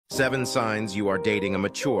7 signs you are dating a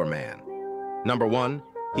mature man. Number 1,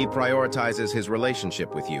 he prioritizes his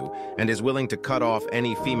relationship with you and is willing to cut off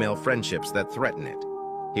any female friendships that threaten it.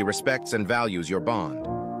 He respects and values your bond.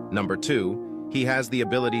 Number 2, he has the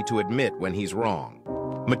ability to admit when he's wrong.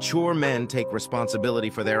 Mature men take responsibility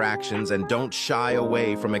for their actions and don't shy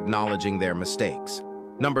away from acknowledging their mistakes.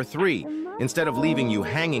 Number 3, instead of leaving you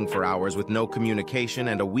hanging for hours with no communication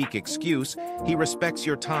and a weak excuse, he respects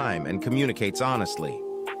your time and communicates honestly.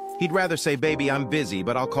 He'd rather say, "Baby, I'm busy,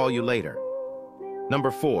 but I'll call you later."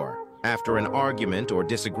 Number 4, after an argument or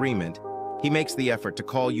disagreement, he makes the effort to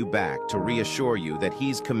call you back to reassure you that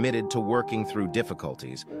he's committed to working through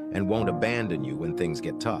difficulties and won't abandon you when things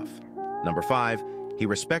get tough. Number 5, he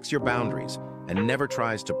respects your boundaries and never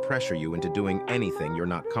tries to pressure you into doing anything you're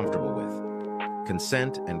not comfortable with.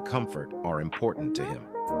 Consent and comfort are important to him.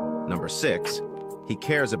 Number 6, he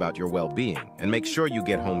cares about your well-being and makes sure you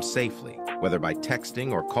get home safely, whether by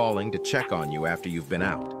texting or calling to check on you after you've been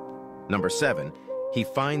out. Number 7, he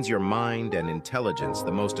finds your mind and intelligence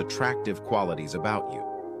the most attractive qualities about you.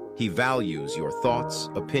 He values your thoughts,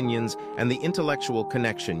 opinions, and the intellectual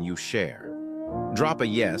connection you share. Drop a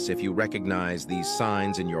yes if you recognize these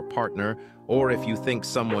signs in your partner or if you think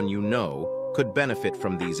someone you know could benefit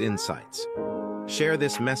from these insights. Share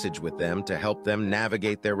this message with them to help them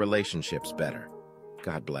navigate their relationships better.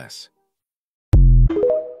 God bless.